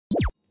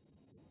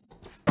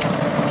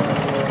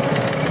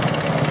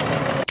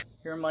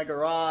Here in my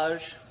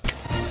garage.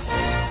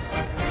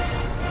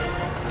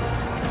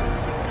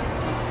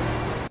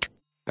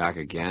 Back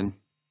again?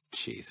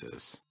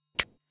 Jesus.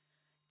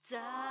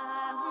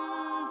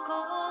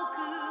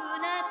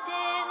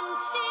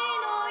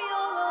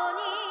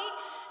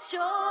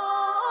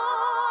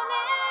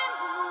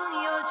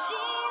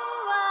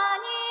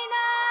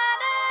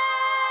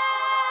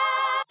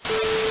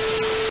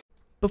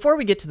 Before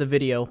we get to the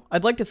video,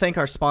 I'd like to thank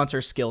our sponsor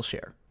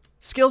Skillshare.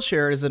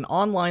 Skillshare is an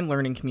online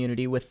learning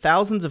community with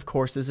thousands of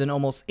courses in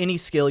almost any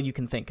skill you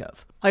can think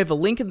of. I have a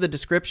link in the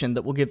description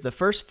that will give the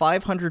first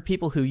 500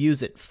 people who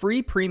use it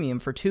free premium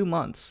for 2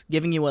 months,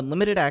 giving you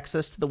unlimited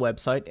access to the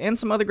website and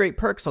some other great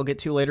perks I'll get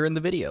to later in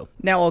the video.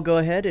 Now I'll go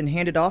ahead and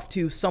hand it off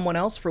to someone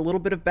else for a little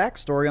bit of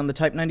backstory on the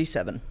Type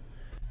 97.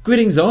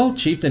 Greetings all,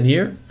 Chieftain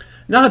here.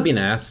 Now I've been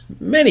asked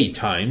many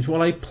times,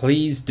 will I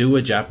please do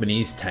a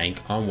Japanese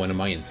tank on one of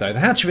my Inside the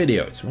Hatch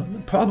videos? Well, the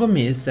problem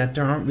is that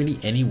there aren't really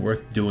any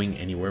worth doing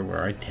anywhere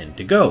where I tend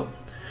to go.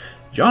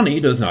 Johnny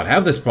does not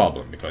have this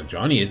problem because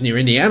Johnny is near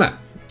Indiana.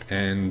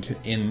 And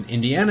in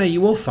Indiana you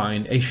will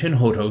find a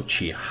Shinhoto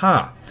Chi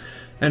Ha.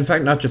 In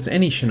fact, not just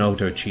any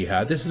Shinhoto Chi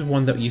Ha, this is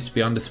one that used to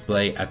be on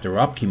display at the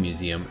Ropke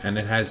Museum, and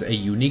it has a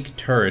unique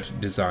turret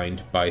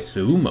designed by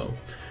Suumo.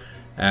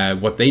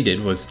 What they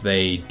did was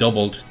they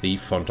doubled the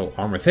frontal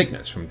armor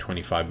thickness from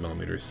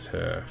 25mm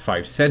to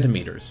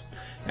 5cm.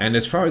 And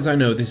as far as I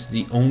know, this is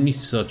the only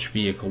such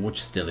vehicle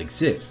which still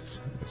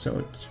exists. So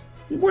it's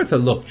worth a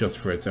look just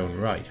for its own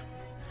right.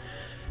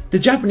 The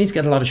Japanese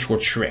get a lot of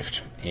short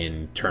shrift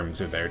in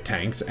terms of their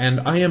tanks, and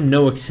I am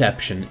no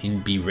exception in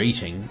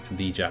berating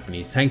the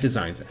Japanese tank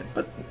designs,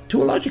 but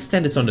to a large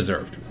extent it's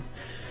undeserved.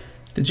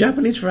 The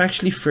Japanese were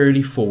actually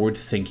fairly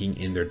forward-thinking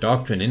in their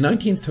doctrine. In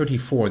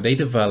 1934, they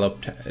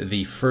developed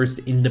the first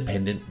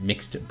independent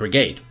mixed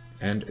brigade,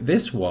 and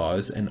this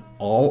was an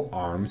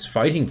all-arms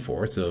fighting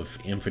force of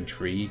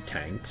infantry,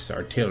 tanks,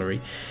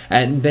 artillery,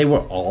 and they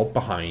were all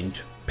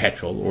behind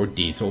petrol or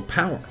diesel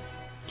power.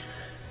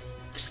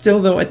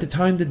 Still though, at the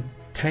time the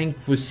tank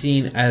was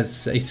seen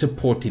as a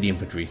support to the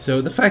infantry,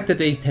 so the fact that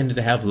they tended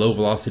to have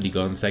low-velocity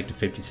guns like the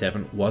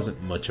 57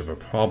 wasn't much of a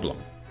problem.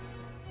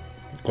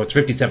 Of course,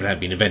 57 had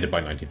been invented by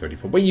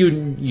 1934, but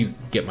you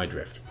get my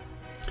drift.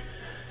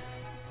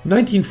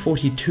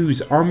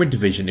 1942's Armored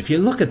Division, if you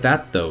look at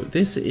that though,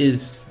 this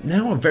is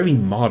now a very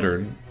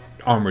modern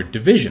armored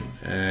division.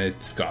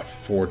 It's got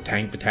 4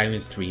 tank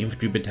battalions, 3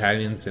 infantry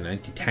battalions, an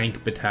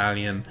anti-tank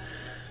battalion,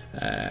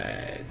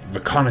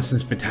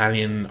 reconnaissance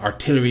battalion,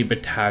 artillery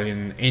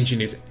battalion,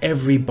 engineers.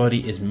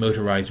 Everybody is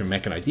motorized or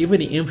mechanized. Even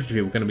the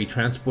infantry were going to be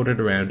transported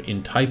around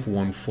in Type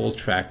 1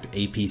 full-tracked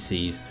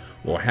APCs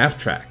or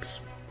half-tracks.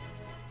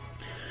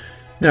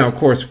 Now, of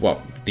course,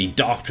 what the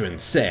doctrine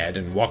said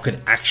and what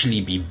could actually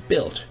be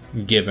built,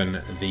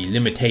 given the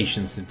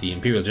limitations that the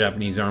Imperial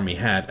Japanese Army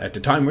had at the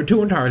time, were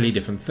 2 entirely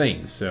different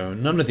things. So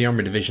none of the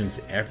armored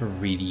divisions ever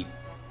really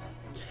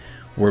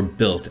were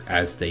built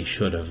as they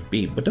should have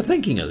been, but the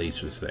thinking at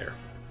least was there.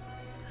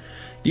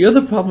 The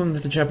other problem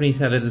that the Japanese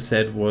had, as I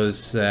said,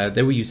 was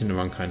they were using the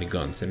wrong kind of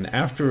guns, and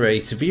after a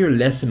severe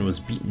lesson was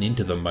beaten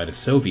into them by the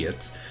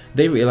Soviets,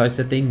 they realized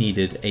that they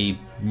needed a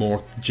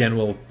more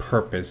general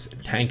purpose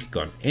tank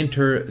gun.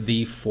 Enter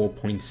the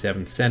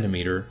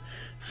 4.7cm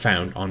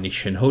found on the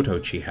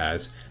Shinhoto Chi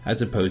Has,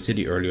 as opposed to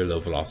the earlier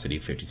low velocity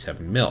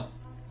 57mm.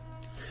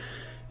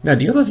 Now,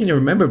 the other thing to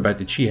remember about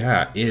the Chi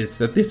Ha is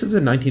that this is a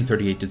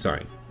 1938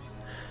 design.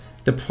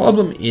 The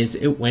problem is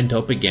it went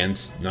up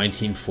against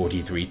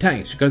 1943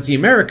 tanks because the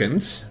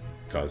Americans,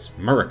 because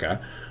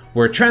America,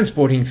 were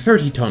transporting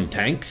 30-ton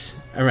tanks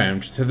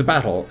around to the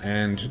battle,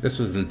 and this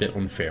was a little bit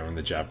unfair on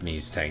the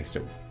Japanese tanks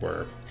that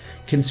were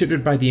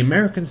considered by the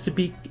Americans to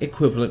be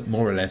equivalent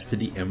more or less to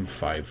the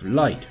M5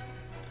 Light.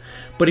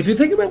 But if you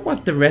think about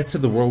what the rest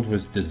of the world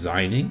was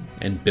designing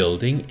and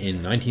building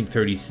in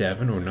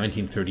 1937 or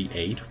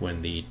 1938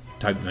 when the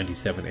Type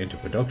 97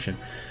 entered production,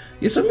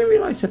 you suddenly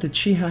realize that the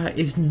Chi Ha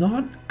is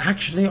not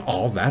actually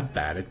all that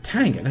bad a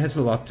tank and has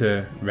a lot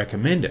to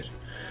recommend it.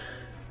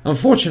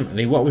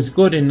 Unfortunately, what was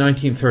good in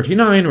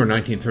 1939 or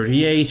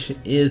 1938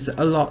 is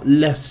a lot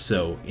less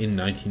so in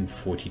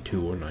 1942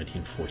 or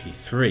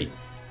 1943.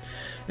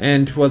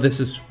 And, well, this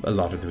is a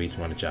lot of the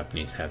reason why the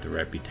Japanese have the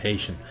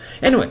reputation.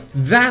 Anyway,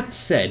 that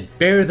said,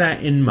 bear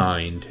that in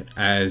mind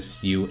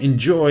as you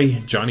enjoy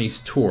Johnny's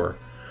tour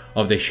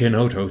of the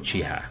Shinhoto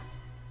Chi Ha.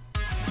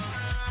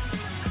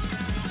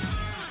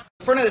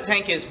 The front of the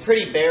tank is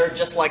pretty bare,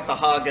 just like the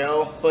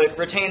Ha-Go, but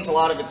retains a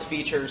lot of its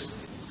features.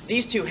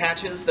 These 2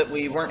 hatches that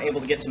we weren't able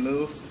to get to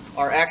move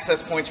are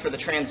access points for the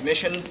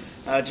transmission,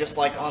 just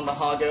like on the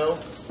Ha-Go.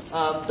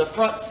 The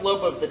front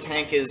slope of the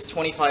tank is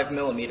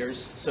 25mm,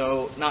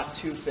 so not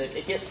too thick.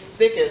 It gets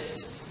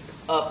thickest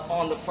up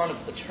on the front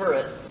of the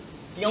turret.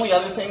 The only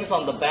other things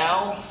on the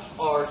bow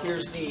are,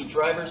 here's the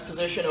driver's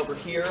position over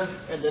here,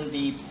 and then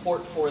the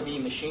port for the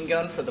machine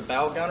gun for the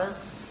bow gunner.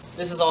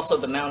 This is also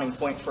the mounting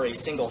point for a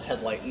single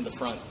headlight in the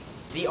front.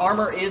 The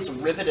armor is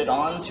riveted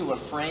onto a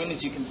frame,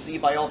 as you can see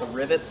by all the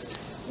rivets,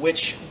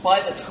 which by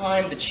the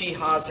time the Chi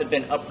Has had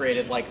been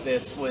upgraded like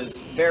this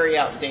was very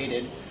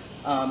outdated.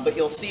 but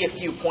you'll see a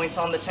few points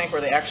on the tank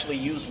where they actually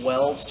use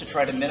welds to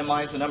try to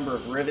minimize the number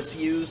of rivets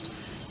used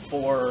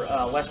for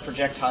less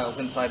projectiles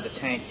inside the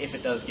tank if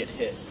it does get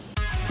hit.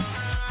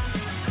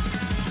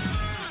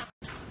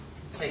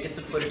 Hey, get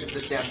some footage of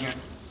this down here.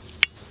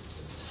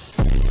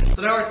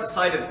 So now we're at the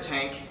side of the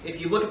tank.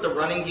 If you look at the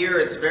running gear,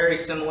 it's very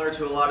similar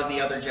to a lot of the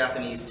other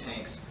Japanese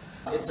tanks.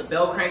 It's a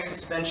bell crank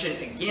suspension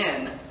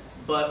again,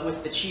 but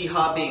with the Chi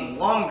Ha being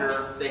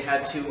longer, they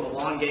had to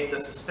elongate the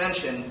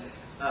suspension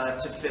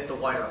to fit the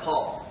wider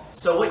hull.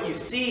 So what you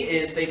see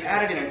is they've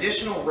added an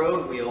additional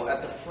road wheel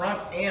at the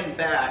front and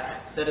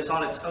back that is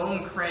on its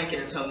own crank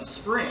and its own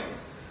spring.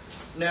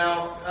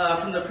 Now,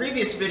 from the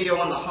previous video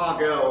on the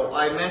Ha-Go,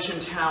 I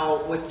mentioned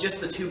how with just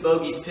the two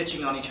bogies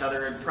pitching on each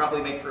other, it'd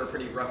probably make for a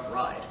pretty rough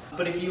ride.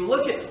 But if you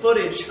look at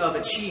footage of a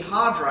Chi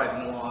Ha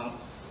driving along,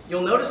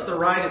 you'll notice the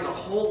ride is a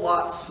whole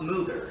lot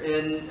smoother,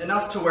 and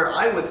enough to where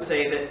I would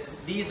say that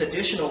these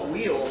additional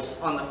wheels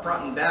on the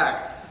front and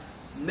back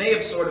may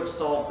have sort of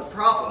solved the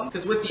problem.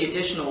 Because with the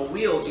additional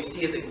wheels, you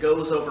see as it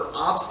goes over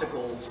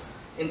obstacles,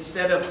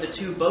 instead of the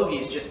two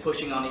bogies just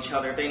pushing on each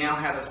other, they now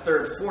have a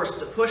third force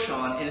to push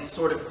on, and it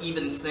sort of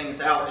evens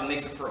things out and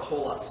makes it for a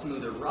whole lot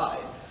smoother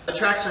ride. The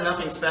tracks are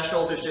nothing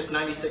special, there's just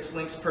 96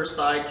 links per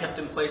side kept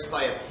in place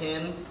by a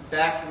pin.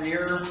 Back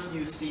rear,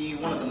 you see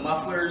one of the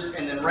mufflers,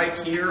 and then right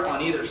here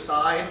on either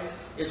side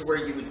is where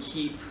you would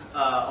keep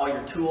all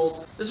your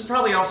tools. This would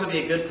probably also be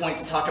a good point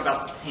to talk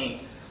about the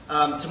paint.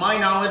 To my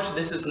knowledge,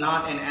 this is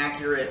not an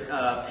accurate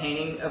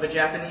painting of a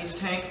Japanese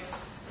tank.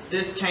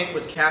 This tank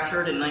was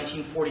captured in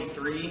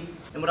 1943,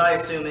 and what I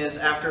assume is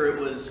after it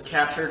was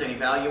captured and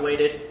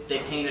evaluated, they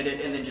painted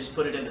it and then just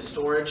put it into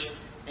storage,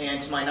 and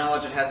to my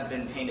knowledge it hasn't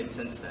been painted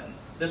since then.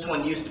 This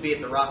one used to be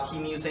at the Rock Key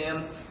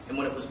Museum, and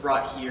when it was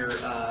brought here,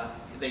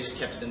 they just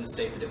kept it in the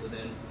state that it was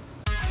in.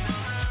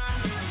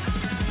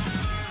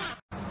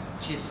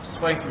 She's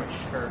sweating through my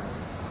shirt.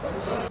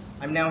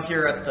 I'm now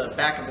here at the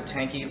back of the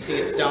tank. You can see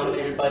it's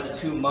dominated by the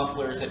two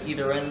mufflers at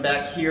either end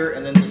back here,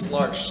 and then this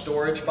large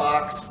storage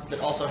box that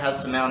also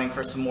has some mounting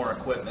for some more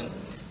equipment.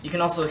 You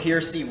can also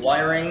here see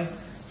wiring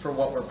for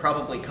what were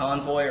probably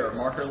convoy or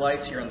marker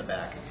lights here in the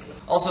back.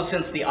 Also,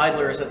 since the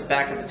idler is at the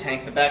back of the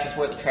tank, the back is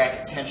where the track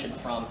is tensioned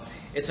from.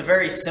 It's a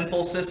very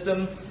simple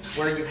system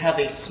where you have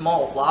a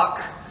small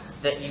lock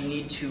that you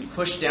need to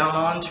push down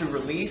on to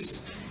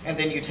release, and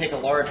then you take a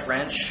large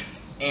wrench,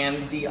 and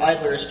the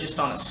idler is just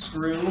on a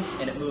screw,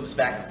 and it moves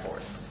back and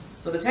forth.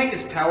 So the tank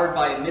is powered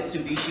by a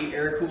Mitsubishi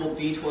air-cooled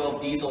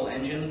V12 diesel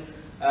engine.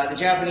 The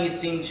Japanese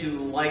seem to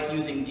like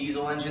using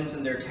diesel engines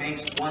in their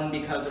tanks, one,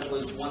 because it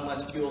was one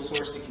less fuel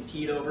source to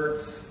compete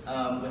over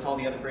with all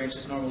the other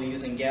branches normally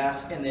using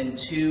gas, and then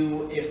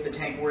two, if the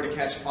tank were to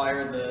catch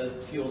fire, the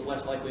fuel's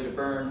less likely to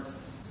burn.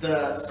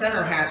 The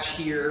center hatch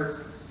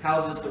here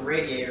houses the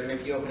radiator, and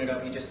if you open it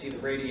up, you just see the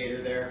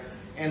radiator there.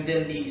 And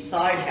then the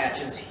side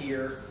hatches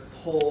here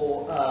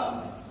pull,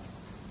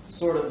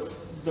 sort of,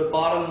 the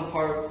bottom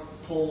part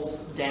pulls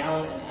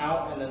down and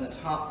out, and then the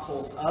top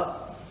pulls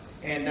up,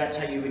 and that's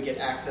how you would get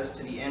access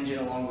to the engine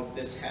along with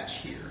this hatch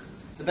here.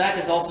 The back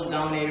is also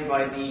dominated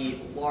by the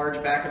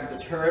large back of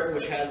the turret,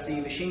 which has the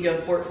machine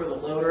gun port for the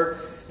loader,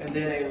 and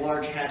then a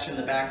large hatch in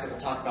the back that we'll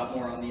talk about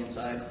more on the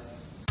inside.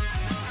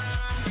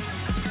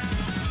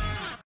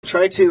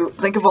 Try to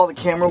think of all the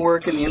camera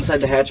work in the inside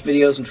the hatch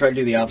videos and try to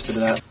do the opposite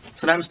of that.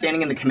 So now I'm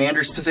standing in the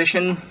commander's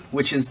position,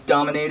 which is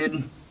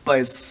dominated by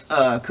his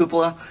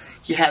cupola.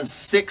 He has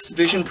 6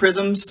 vision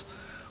prisms,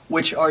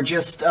 which are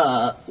just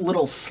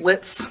little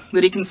slits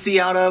that he can see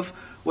out of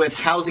with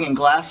housing and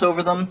glass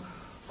over them.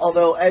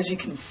 Although, as you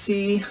can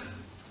see,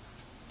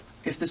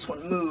 if this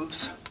one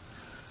moves,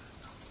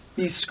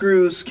 these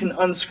screws can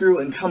unscrew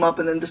and come up,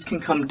 and then this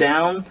can come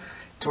down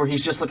to where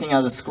he's just looking out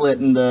of the split,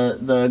 and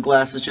the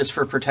glass is just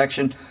for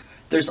protection.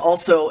 There's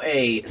also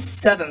a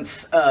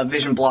 7th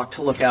vision block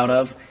to look out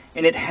of,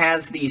 and it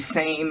has the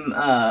same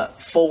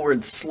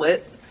forward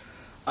slit,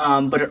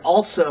 but it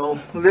also,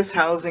 this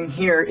housing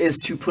here is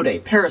to put a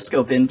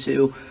periscope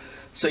into,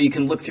 so you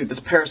can look through this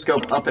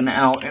periscope up and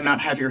out and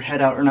not have your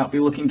head out or not be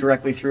looking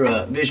directly through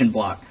a vision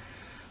block.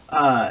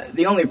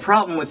 The only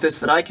problem with this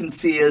that I can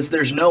see is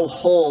there's no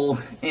hole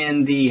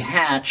in the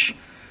hatch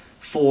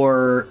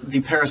for the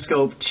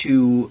periscope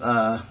to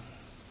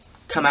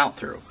come out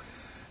through.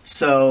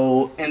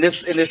 So, and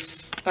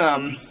this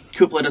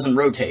cupola doesn't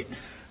rotate.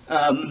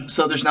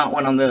 So there's not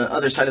one on the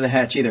other side of the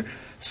hatch either.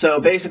 So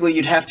basically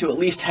you'd have to at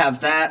least have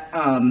that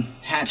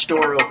hatch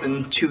door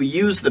open to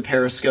use the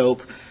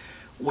periscope,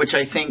 which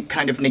I think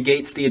kind of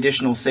negates the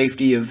additional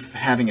safety of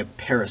having a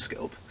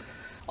periscope.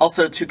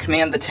 Also, to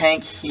command the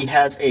tank, he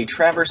has a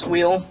traverse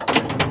wheel,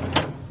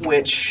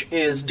 which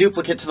is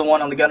duplicate to the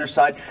one on the gunner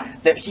side,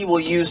 that he will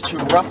use to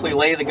roughly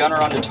lay the gunner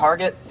onto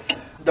target.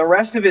 The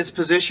rest of his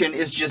position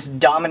is just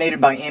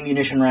dominated by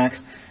ammunition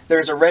racks.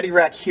 There's a ready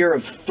rack here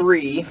of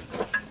 3.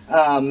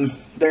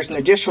 There's an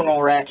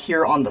additional rack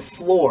here on the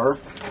floor.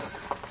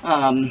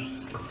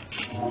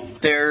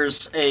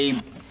 There's a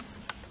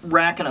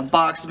rack and a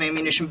box of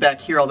ammunition back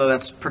here, although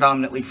that's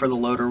predominantly for the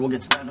loader. We'll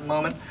get to that in a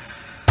moment.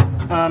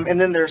 And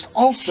then there's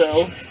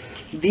also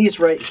these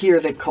right here,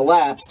 they've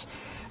collapsed,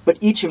 but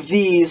each of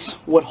these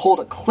would hold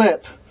a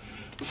clip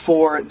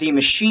for the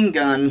machine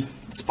gun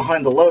that's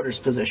behind the loader's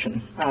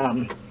position,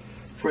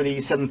 for the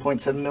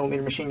 7.7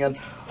 millimeter machine gun.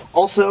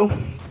 Also,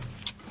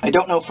 I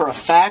don't know for a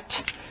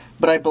fact,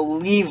 but I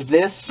believe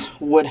this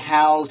would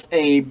house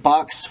a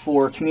box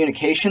for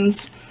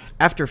communications.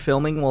 After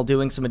filming while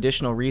doing some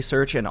additional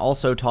research and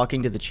also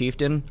talking to the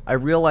chieftain, I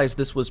realized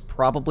this was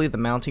probably the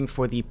mounting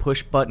for the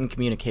push-button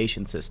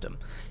communication system,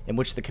 in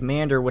which the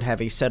commander would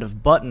have a set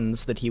of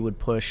buttons that he would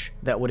push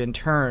that would in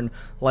turn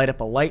light up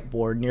a light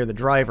board near the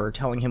driver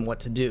telling him what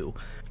to do,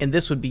 and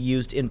this would be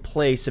used in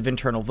place of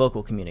internal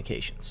vocal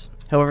communications.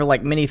 However,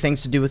 like many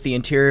things to do with the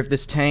interior of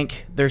this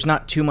tank, there's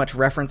not too much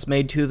reference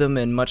made to them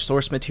and much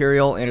source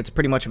material, and it's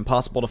pretty much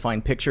impossible to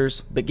find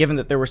pictures, but given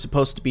that there were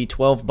supposed to be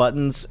 12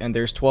 buttons and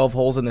there's 12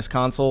 holes in this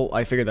console,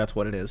 I figured that's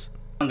what it is.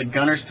 On the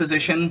gunner's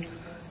position,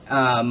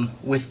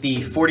 with the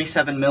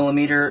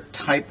 47mm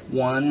Type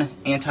 1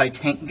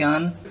 anti-tank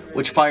gun,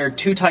 which fired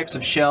 2 types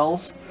of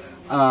shells.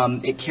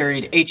 It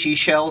carried HE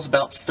shells,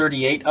 about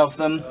 38 of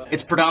them.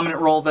 Its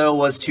predominant role, though,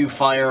 was to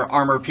fire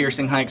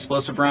armor-piercing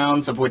high-explosive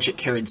rounds, of which it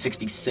carried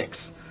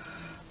 66.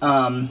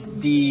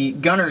 The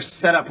gunner's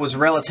setup was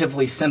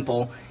relatively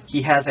simple.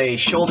 He has a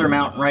shoulder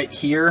mount right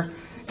here,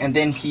 and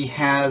then he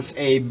has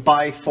a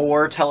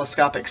x4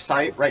 telescopic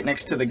sight right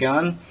next to the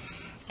gun,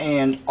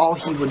 and all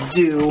he would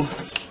do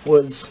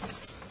was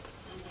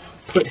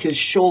put his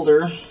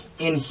shoulder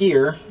in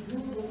here,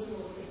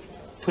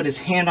 put his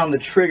hand on the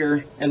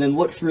trigger, and then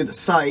look through the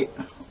sight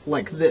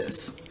like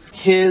this.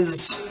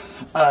 His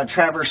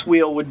traverse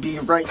wheel would be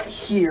right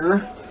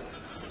here.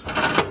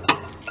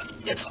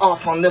 It's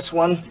off on this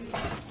one,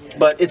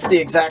 but it's the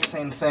exact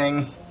same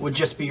thing, would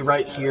just be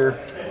right here.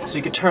 So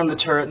you could turn the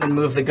turret and then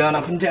move the gun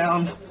up and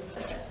down.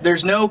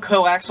 There's no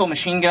coaxial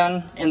machine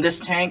gun in this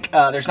tank.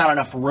 There's not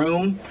enough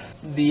room.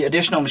 The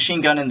additional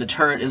machine gun in the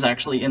turret is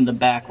actually in the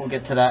back. We'll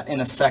get to that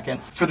in a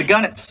second. For the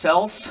gun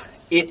itself,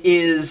 it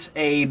is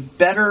a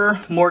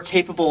better, more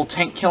capable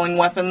tank-killing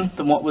weapon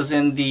than what was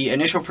in the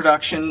initial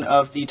production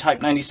of the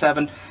Type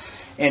 97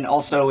 and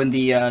also in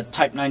the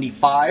Type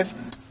 95.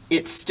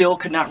 It still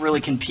could not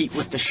really compete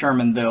with the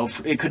Sherman, though.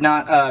 It could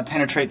not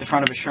penetrate the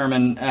front of a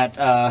Sherman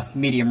at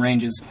medium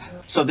ranges.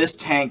 So this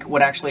tank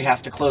would actually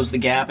have to close the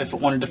gap if it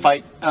wanted to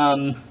fight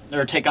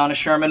or take on a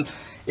Sherman.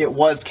 It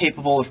was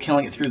capable of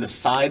killing it through the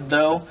side,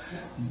 though,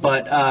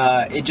 but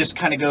it just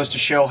kind of goes to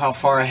show how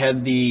far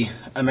ahead the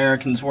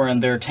Americans were in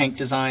their tank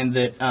design,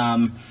 that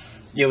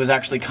it was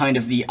actually kind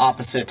of the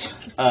opposite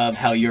of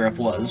how Europe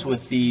was.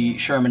 With the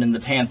Sherman and the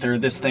Panther,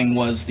 this thing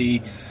was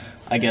the,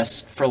 I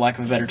guess, for lack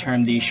of a better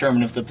term, the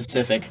Sherman of the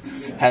Pacific.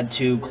 Had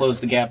to close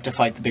the gap to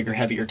fight the bigger,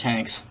 heavier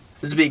tanks.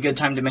 This would be a good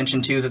time to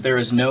mention, too, that there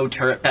is no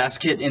turret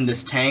basket in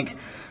this tank.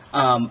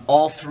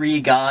 All 3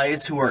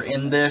 guys who are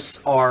in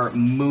this are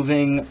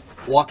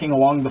walking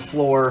along the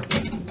floor,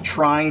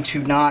 trying to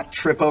not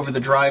trip over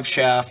the drive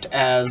shaft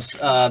as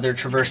they're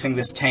traversing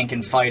this tank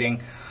and fighting.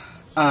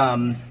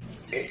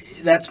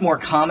 That's more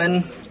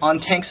common on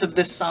tanks of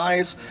this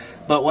size,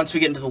 but once we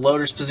get into the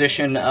loader's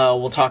position,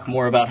 we'll talk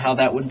more about how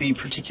that would be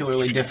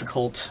particularly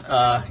difficult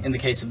in the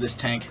case of this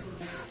tank.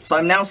 So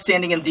I'm now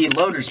standing in the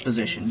loader's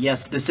position.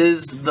 Yes, this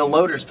is the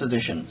loader's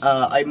position.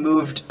 I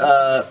moved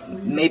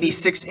maybe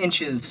 6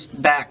 inches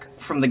back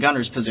from the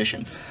gunner's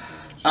position.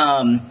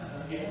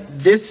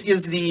 This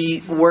is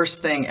the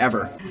worst thing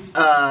ever.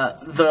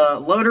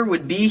 The loader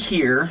would be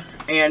here,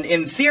 and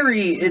in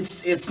theory,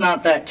 it's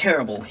not that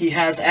terrible. He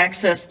has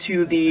access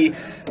to the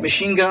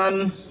machine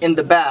gun in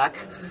the back,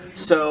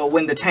 so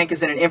when the tank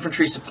is in an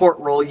infantry support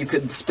role, you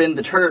could spin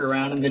the turret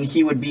around, and then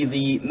he would be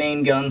the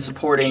main gun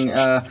supporting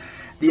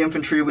the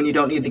infantry when you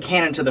don't need the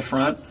cannon to the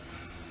front.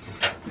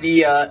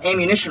 The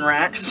ammunition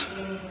racks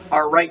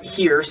are right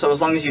here, so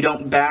as long as you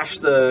don't bash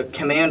the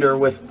commander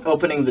with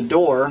opening the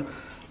door,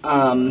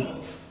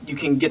 you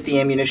can get the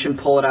ammunition,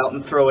 pull it out,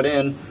 and throw it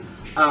in.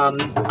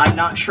 I'm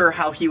not sure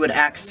how he would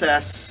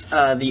access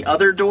the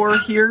other door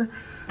here,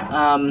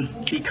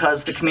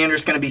 because the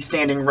commander's going to be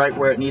standing right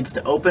where it needs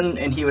to open,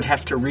 and he would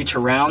have to reach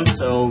around,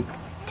 so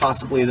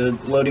possibly the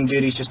loading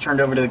duty's just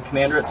turned over to the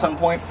commander at some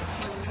point.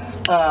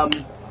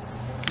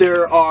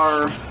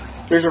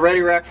 There's a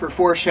ready rack for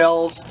 4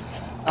 shells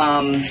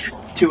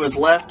to his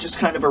left, just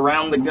kind of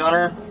around the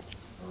gunner.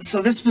 So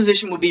this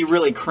position would be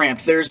really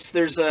cramped. There's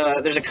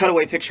a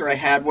cutaway picture I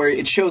had where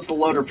it shows the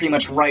loader pretty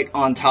much right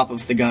on top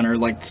of the gunner,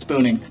 like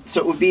spooning. So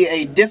it would be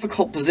a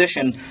difficult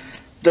position.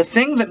 The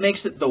thing that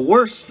makes it the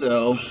worst,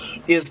 though,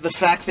 is the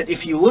fact that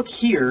if you look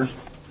here,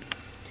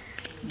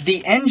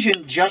 the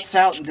engine juts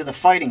out into the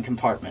fighting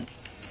compartment.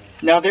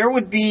 Now there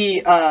would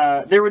be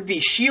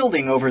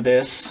shielding over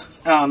this,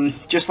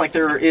 just like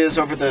there is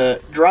over the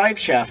drive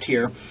shaft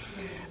here,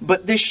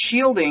 but this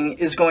shielding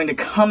is going to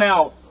come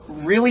out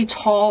really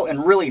tall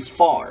and really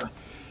far,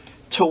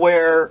 to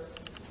where,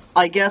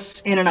 I guess,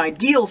 in an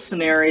ideal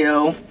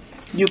scenario,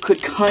 you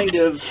could kind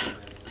of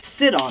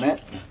sit on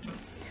it,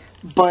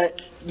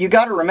 but you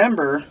got to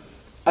remember,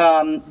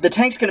 the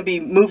tank's going to be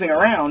moving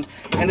around,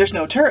 and there's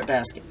no turret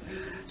basket.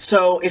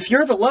 So if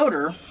you're the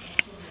loader,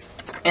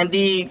 and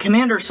the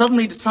commander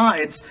suddenly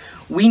decides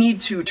we need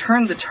to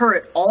turn the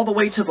turret all the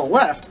way to the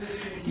left,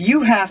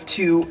 you have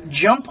to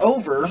jump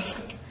over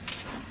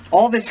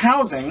all this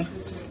housing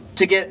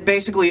to get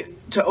basically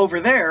to over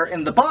there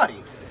in the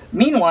body.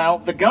 Meanwhile,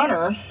 the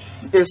gunner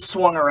is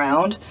swung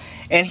around,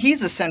 and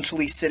he's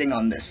essentially sitting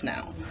on this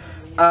now.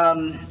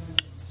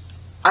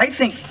 I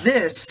think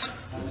this,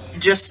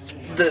 just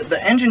the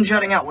engine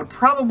jutting out, would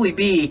probably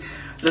be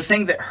the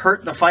thing that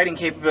hurt the fighting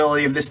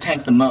capability of this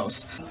tank the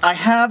most. I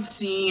have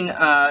seen,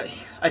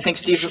 I think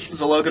Steven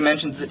Zaloga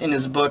mentions it in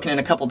his book, and in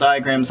a couple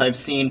diagrams I've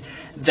seen,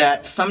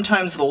 that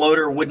sometimes the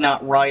loader would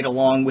not ride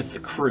along with the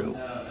crew.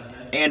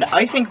 And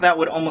I think that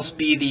would almost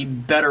be the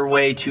better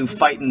way to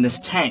fight in this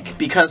tank,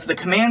 because the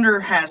commander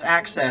has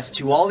access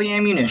to all the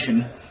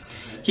ammunition.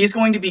 He's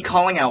going to be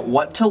calling out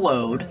what to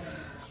load,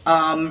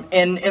 and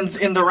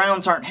the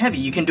rounds aren't heavy.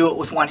 You can do it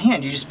with one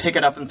hand. You just pick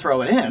it up and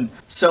throw it in.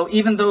 So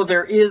even though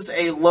there is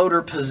a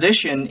loader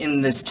position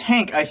in this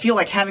tank, I feel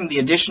like having the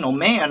additional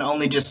man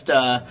only just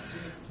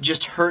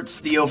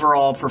hurts the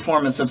overall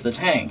performance of the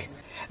tank.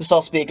 This will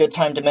also be a good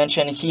time to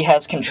mention he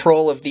has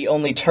control of the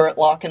only turret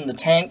lock in the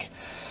tank.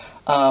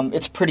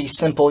 It's pretty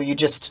simple. You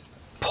just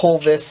pull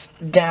this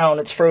down,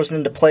 it's frozen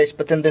into place,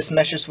 but then this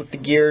meshes with the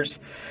gears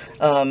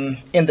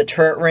in the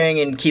turret ring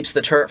and keeps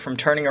the turret from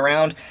turning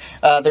around.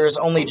 There's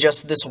only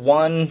just this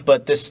one,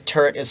 but this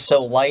turret is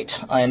so light,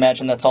 I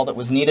imagine that's all that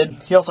was needed.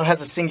 He also has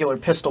a singular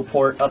pistol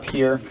port up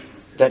here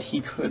that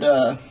he could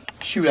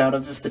shoot out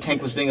of if the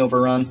tank was being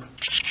overrun.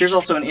 Here's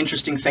also an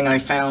interesting thing I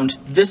found.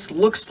 This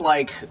looks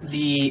like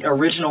the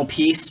original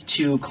piece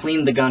to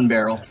clean the gun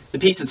barrel. The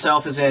piece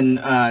itself is in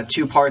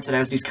two parts. It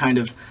has these kind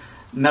of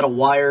metal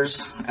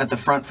wires at the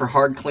front for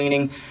hard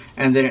cleaning,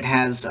 and then it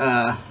has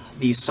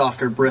these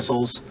softer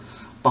bristles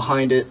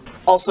behind it.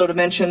 Also to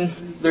mention,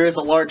 there is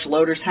a large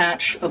loader's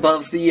hatch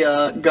above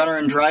the gunner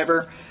and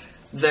driver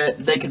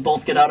that they could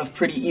both get out of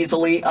pretty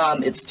easily.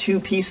 It's two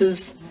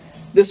pieces.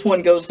 This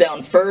one goes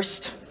down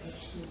first,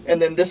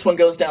 and then this one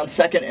goes down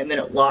second, and then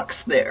it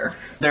locks there.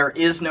 There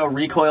is no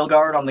recoil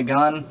guard on the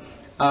gun.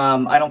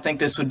 I don't think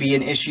this would be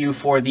an issue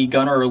for the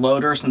gunner or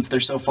loader since they're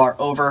so far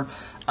over,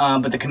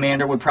 but the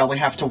commander would probably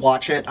have to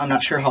watch it. I'm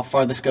not sure how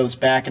far this goes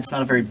back. It's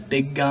not a very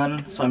big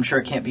gun, so I'm sure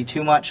it can't be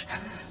too much,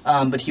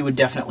 but he would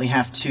definitely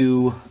have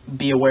to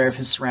be aware of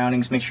his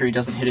surroundings, make sure he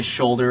doesn't hit his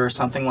shoulder or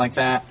something like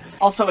that.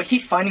 Also, I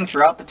keep finding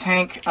throughout the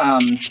tank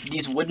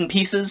these wooden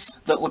pieces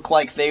that look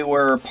like they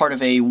were part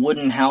of a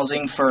wooden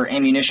housing for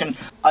ammunition.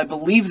 I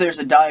believe there's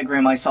a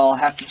diagram I saw, I'll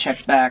have to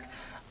check back,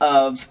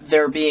 of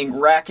there being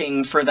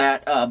racking for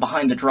that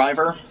behind the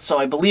driver. So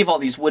I believe all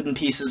these wooden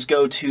pieces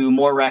go to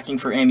more racking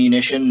for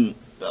ammunition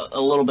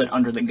a little bit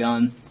under the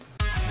gun.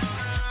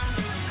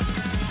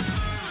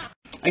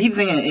 I keep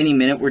thinking at any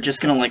minute we're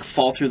just gonna like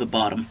fall through the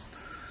bottom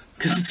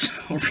because it's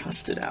so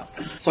rusted out.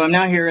 So I'm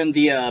now here in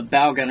the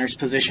bow gunner's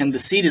position. The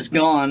seat is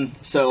gone,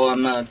 so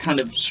I'm kind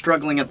of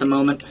struggling at the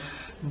moment.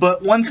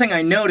 But one thing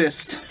I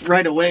noticed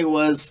right away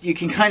was you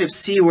can kind of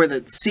see where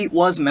the seat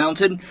was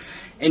mounted,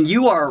 and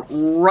you are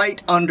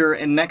right under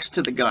and next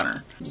to the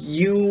gunner.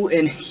 You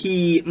and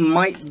he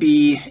might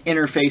be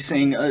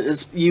interfacing,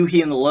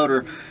 he and the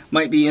loader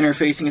might be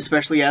interfacing,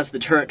 especially as the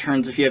turret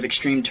turns, if you have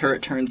extreme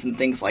turret turns and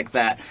things like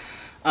that.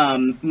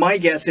 My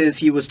guess is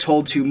he was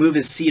told to move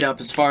his seat up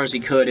as far as he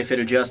could if it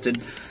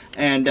adjusted,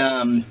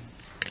 and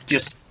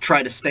just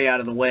try to stay out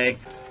of the way.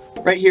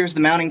 Right here is the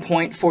mounting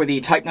point for the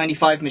Type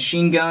 95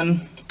 machine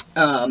gun.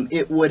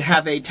 It would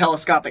have a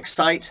telescopic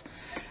sight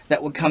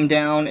that would come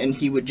down, and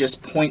he would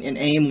just point and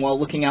aim while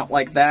looking out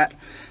like that.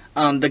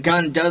 The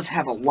gun does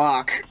have a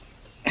lock.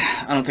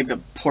 I don't think the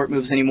port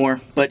moves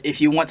anymore, but if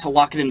you want to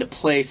lock it into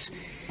place,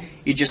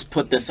 you just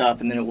put this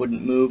up and then it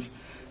wouldn't move.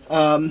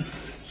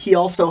 He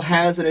also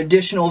has an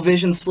additional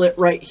vision slit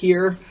right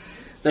here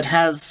that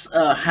has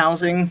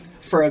housing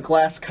for a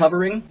glass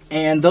covering,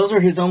 and those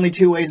are his only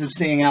two ways of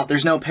seeing out.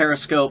 There's no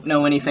periscope,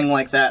 no anything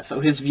like that,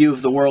 so his view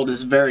of the world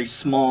is very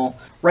small.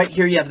 Right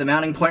here you have the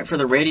mounting point for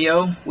the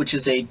radio, which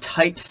is a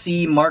Type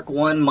C Mark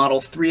I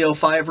Model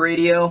 305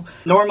 radio.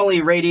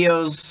 Normally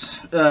radios,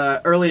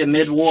 early to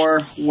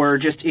mid-war, were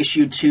just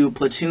issued to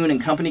platoon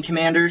and company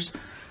commanders.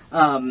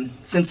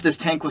 Since this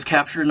tank was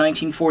captured in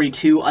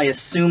 1942, I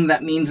assume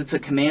that means it's a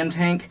command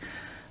tank.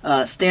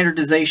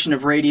 Standardization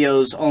of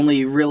radios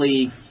only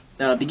really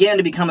began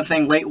to become a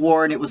thing late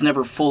war, and it was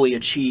never fully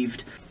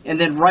achieved. And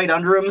then right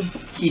under him,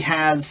 he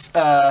has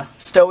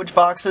stowage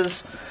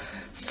boxes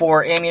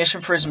for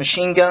ammunition for his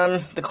machine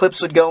gun. The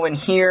clips would go in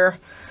here.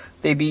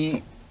 They'd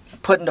be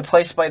put into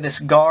place by this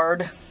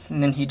guard,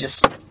 and then he'd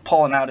just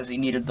pull them out as he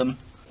needed them.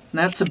 And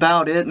that's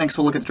about it. Next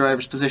we'll look at the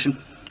driver's position.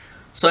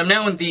 So I'm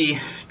now in the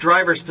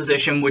driver's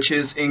position, which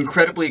is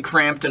incredibly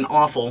cramped and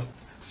awful.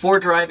 For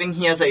driving,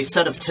 he has a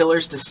set of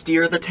tillers to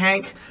steer the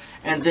tank,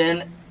 and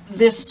then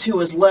this to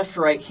his left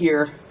right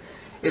here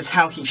is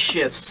how he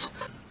shifts.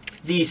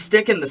 The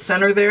stick in the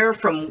center there,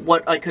 from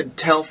what I could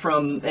tell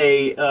from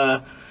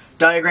a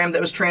diagram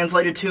that was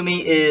translated to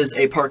me, is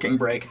a parking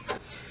brake.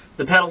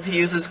 The pedals he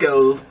uses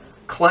go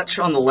clutch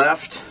on the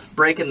left,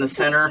 brake in the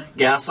center,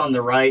 gas on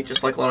the right,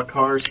 just like a lot of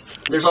cars.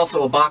 There's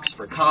also a box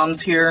for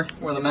comms here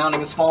where the mounting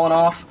has fallen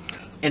off.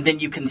 And then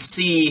you can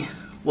see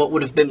what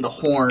would have been the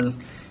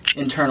horn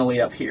internally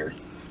up here.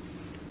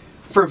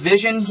 For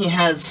vision, he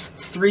has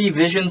 3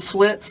 vision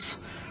slits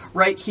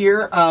right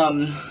here.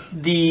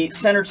 The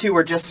center 2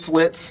 are just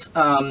slits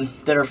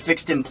that are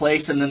fixed in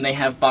place, and then they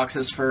have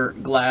boxes for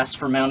glass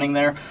for mounting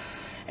there.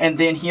 And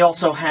then he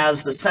also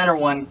has the center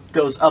one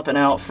goes up and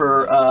out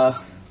for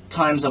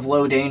times of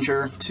low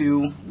danger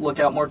to look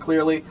out more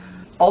clearly.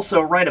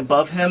 Also, right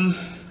above him,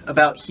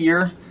 about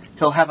here,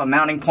 he'll have a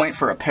mounting point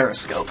for a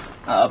periscope,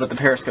 but the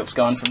periscope's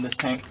gone from this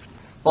tank.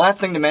 The last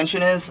thing to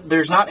mention is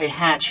there's not a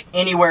hatch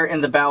anywhere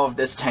in the bow of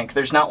this tank.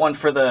 There's not one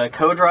for the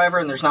co-driver,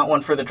 and there's not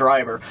one for the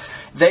driver.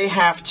 They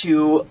have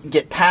to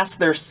get past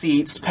their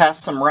seats,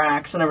 past some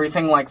racks and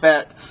everything like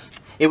that.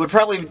 It would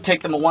probably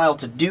take them a while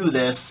to do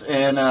this,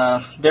 and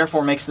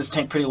therefore makes this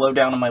tank pretty low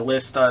down on my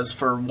list as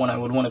for one I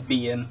would want to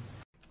be in.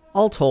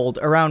 All told,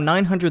 around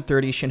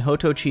 930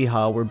 Shinhoto Chi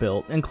Ha were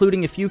built,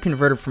 including a few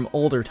converted from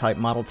older type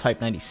model Type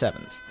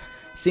 97s.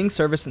 Seeing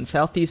service in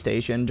Southeast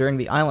Asia and during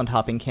the island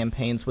hopping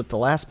campaigns, with the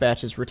last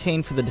batches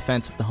retained for the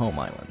defense of the home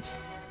islands.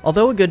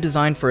 Although a good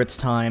design for its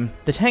time,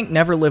 the tank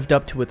never lived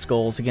up to its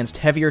goals against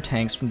heavier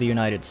tanks from the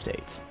United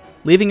States,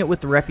 leaving it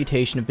with the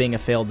reputation of being a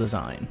failed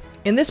design.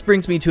 And this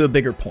brings me to a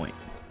bigger point.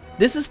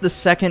 This is the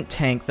second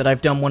tank that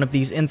I've done one of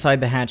these Inside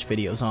the Hatch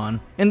videos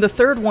on, and the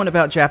third one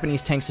about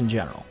Japanese tanks in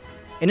general.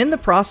 And in the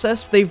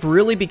process, they've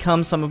really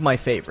become some of my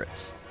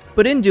favorites.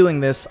 But in doing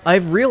this,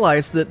 I've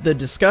realized that the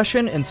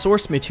discussion and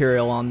source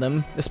material on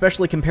them,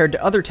 especially compared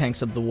to other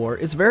tanks of the war,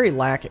 is very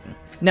lacking.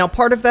 Now,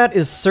 part of that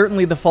is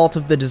certainly the fault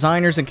of the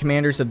designers and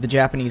commanders of the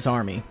Japanese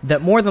army,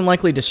 that more than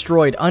likely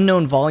destroyed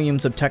unknown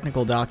volumes of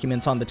technical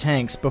documents on the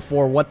tanks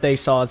before what they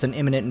saw as an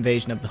imminent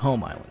invasion of the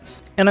home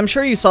islands. And I'm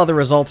sure you saw the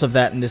results of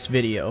that in this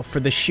video, for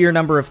the sheer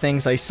number of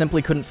things I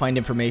simply couldn't find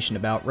information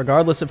about,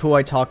 regardless of who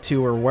I talked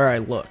to or where I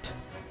looked.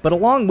 But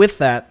along with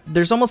that,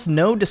 there's almost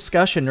no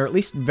discussion, or at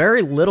least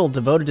very little,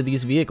 devoted to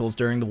these vehicles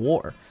during the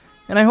war.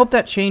 And I hope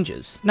that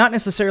changes. Not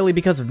necessarily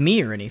because of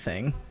me or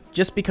anything,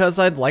 just because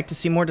I'd like to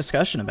see more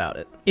discussion about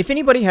it. If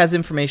anybody has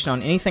information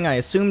on anything I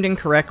assumed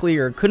incorrectly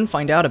or couldn't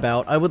find out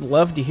about, I would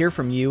love to hear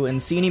from you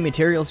and see any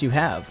materials you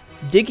have.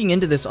 Digging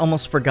into this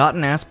almost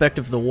forgotten aspect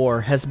of the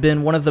war has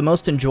been one of the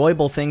most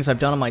enjoyable things I've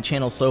done on my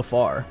channel so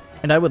far,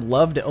 and I would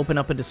love to open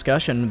up a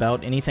discussion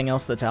about anything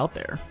else that's out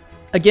there.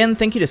 Again,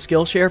 thank you to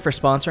Skillshare for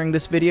sponsoring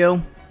this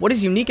video. What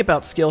is unique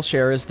about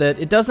Skillshare is that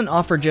it doesn't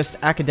offer just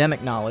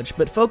academic knowledge,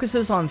 but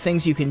focuses on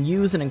things you can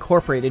use and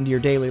incorporate into your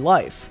daily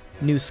life,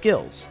 new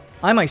skills.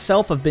 I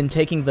myself have been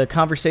taking the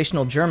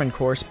Conversational German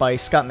course by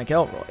Scott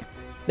McElroy.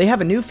 They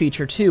have a new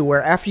feature too,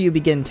 where after you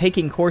begin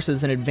taking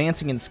courses and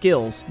advancing in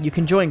skills, you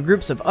can join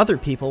groups of other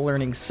people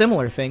learning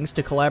similar things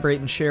to collaborate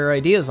and share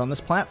ideas on this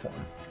platform.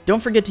 Don't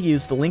forget to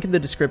use the link in the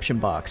description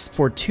box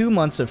for 2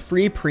 months of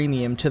free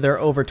premium to their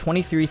over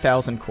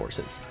 23,000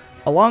 courses.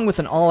 Along with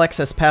an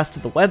all-access pass to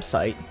the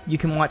website, you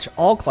can watch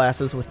all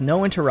classes with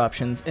no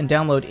interruptions and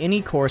download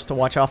any course to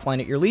watch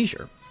offline at your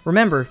leisure.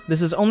 Remember,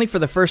 this is only for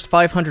the first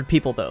 500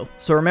 people though,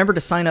 so remember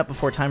to sign up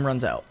before time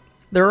runs out.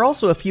 There are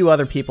also a few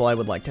other people I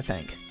would like to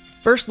thank.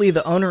 Firstly,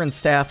 the owner and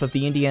staff of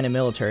the Indiana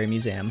Military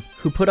Museum,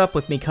 who put up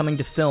with me coming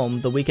to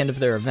film the weekend of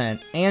their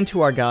event, and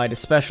to our guide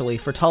especially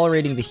for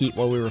tolerating the heat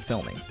while we were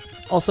filming.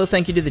 Also,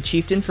 thank you to the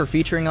Chieftain for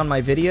featuring on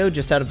my video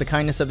just out of the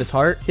kindness of his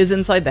heart. His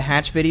Inside the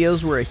Hatch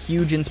videos were a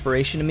huge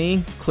inspiration to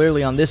me,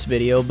 clearly on this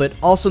video, but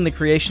also in the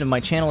creation of my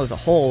channel as a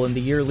whole in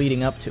the year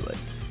leading up to it.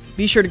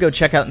 Be sure to go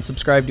check out and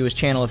subscribe to his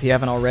channel if you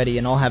haven't already,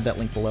 and I'll have that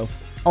link below.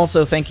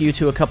 Also, thank you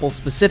to a couple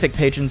specific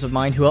patrons of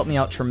mine who helped me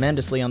out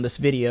tremendously on this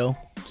video.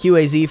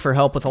 QAZ for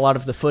help with a lot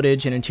of the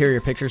footage and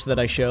interior pictures that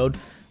I showed.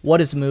 What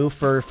is Moo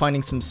for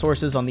finding some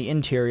sources on the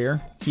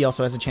interior. He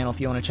also has a channel if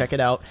you want to check it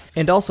out.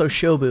 And also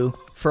Shobu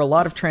for a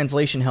lot of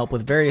translation help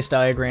with various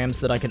diagrams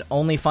that I could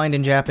only find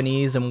in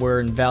Japanese and were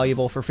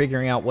invaluable for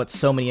figuring out what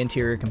so many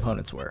interior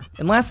components were.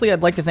 And lastly,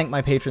 I'd like to thank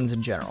my patrons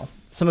in general,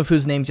 some of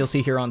whose names you'll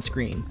see here on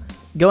screen.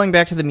 Going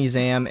back to the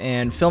museum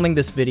and filming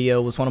this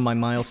video was one of my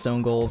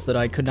milestone goals that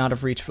I could not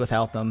have reached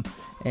without them,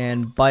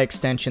 and by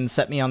extension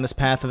set me on this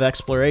path of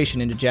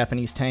exploration into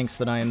Japanese tanks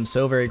that I am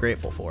so very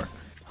grateful for.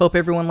 Hope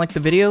everyone liked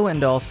the video,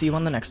 and I'll see you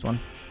on the next one.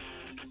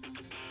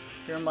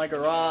 Here in my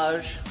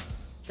garage,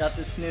 got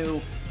this new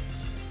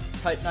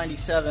Type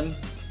 97.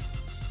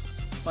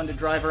 Fun to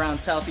drive around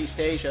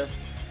Southeast Asia.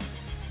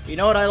 You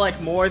know what I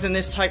like more than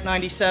this Type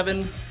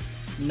 97?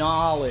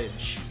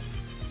 Knowledge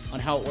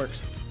on how it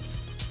works.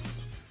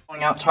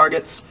 Going out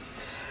targets.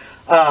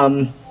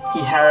 He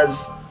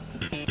has